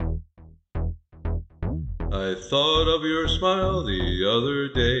I thought of your smile the other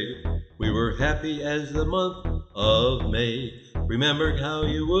day. We were happy as the month of May. Remembered how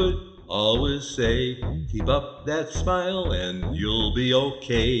you would always say, keep up that smile and you'll be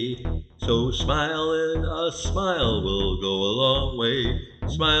okay. So smile and a smile will go a long way.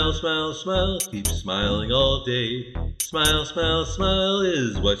 Smile, smile, smile, keep smiling all day. Smile, smile, smile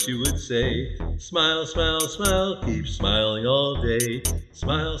is what you would say. Smile, smile, smile, keep smiling all day.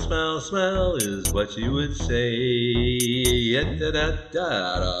 Smile, smile, smile is what you would say.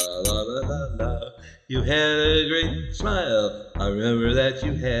 Da-da-da-da-da-da-da-da. You had a great smile, I remember that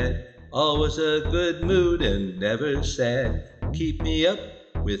you had. Always a good mood and never sad. Keep me up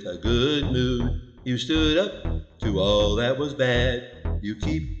with a good mood. You stood up to all that was bad. You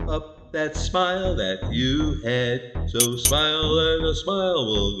keep up that smile that you had. So smile and a smile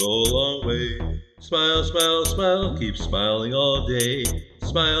will go a long way. Smile, smile, smile, keep smiling all day.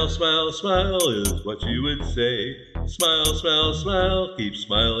 Smile, smile, smile is what you would say. Smile, smile, smile, keep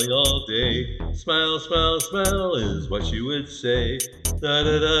smiling all day. Smile, smile, smile is what you would say. Da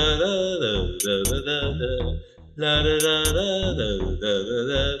da da da da da da da da. La da da da da da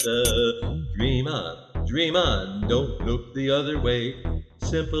da da. Dream on, don't look the other way.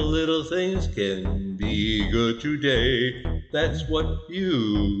 Simple little things can be good today. That's what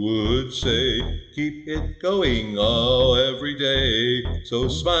you would say. Keep it going all every day. So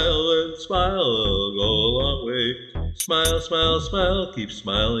smile and smile, go a long way. Smile, smile, smile, keep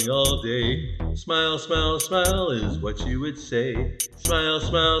smiling all day. Smile, smile, smile is what you would say. Smile,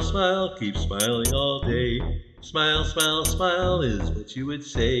 smile, smile, keep smiling all day. Smile, smile, smile is what you would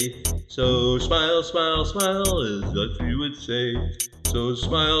say. So smile, smile, smile is what you would say. So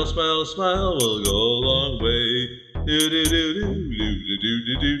smile, smile, smile will go a long way. Do do do do do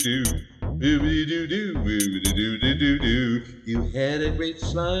do do do do. You had a great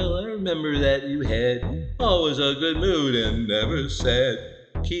smile, I remember that you had. Always a good mood and never sad.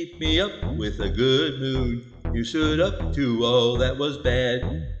 Keep me up with a good mood. You stood up to all that was bad.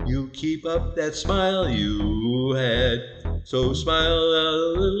 You keep up that smile you had. So smile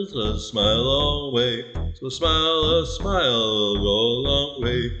a little, smile a long way. So smile, a smile will go a long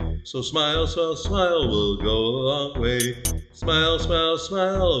way. So smile, smile, smile will go a long way. Smile, smile,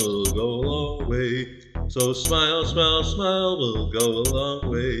 smile will go a long way. So smile, smile, smile will go a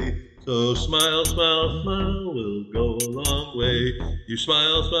long way. So smile, smile, smile will go a long way. You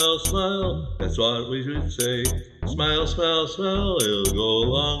smile, smile, smile, that's what we should say. Smile, smile, smile, it'll go a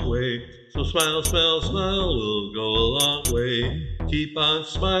long way. So smile, smile, smile will go a long way. Keep on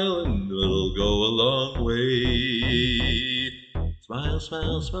smiling, it'll go a long way. Smile,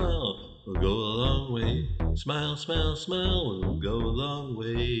 smile, smile will go a long way. Smile, smile, smile will go a long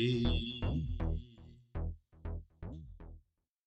way.